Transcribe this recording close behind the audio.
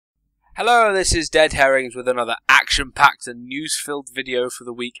Hello, this is DeadHerrings with another action-packed and news-filled video for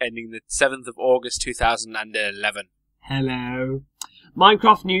the week ending the 7th of August 2011. Hello.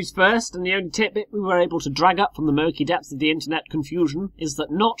 Minecraft news first, and the only tidbit we were able to drag up from the murky depths of the internet confusion is that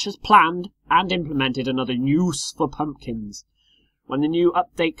Notch has planned and implemented another use for pumpkins. When the new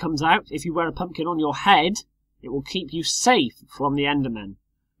update comes out, if you wear a pumpkin on your head, it will keep you safe from the Endermen.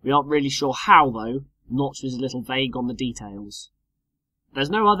 We aren't really sure how, though. Notch is a little vague on the details. There's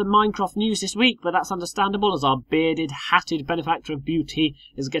no other Minecraft news this week, but that's understandable as our bearded, hatted benefactor of beauty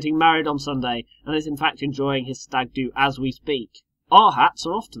is getting married on Sunday and is in fact enjoying his stag do as we speak. Our hats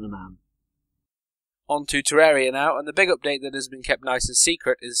are off to the man. On to Terraria now, and the big update that has been kept nice and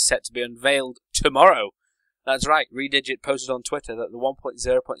secret is set to be unveiled tomorrow. That's right, Redigit posted on Twitter that the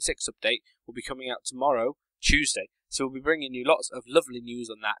 1.0.6 update will be coming out tomorrow, Tuesday, so we'll be bringing you lots of lovely news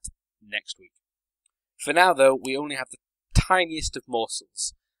on that next week. For now though, we only have the tiniest of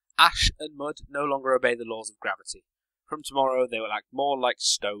morsels. Ash and mud no longer obey the laws of gravity. From tomorrow they will act more like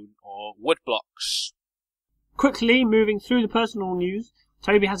stone or wood blocks. Quickly moving through the personal news,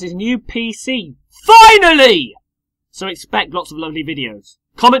 Toby has his new PC. Finally! So expect lots of lovely videos.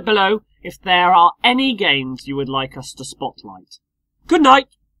 Comment below if there are any games you would like us to spotlight. Good night!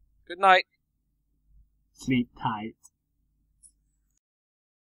 Good night. Sleep tight.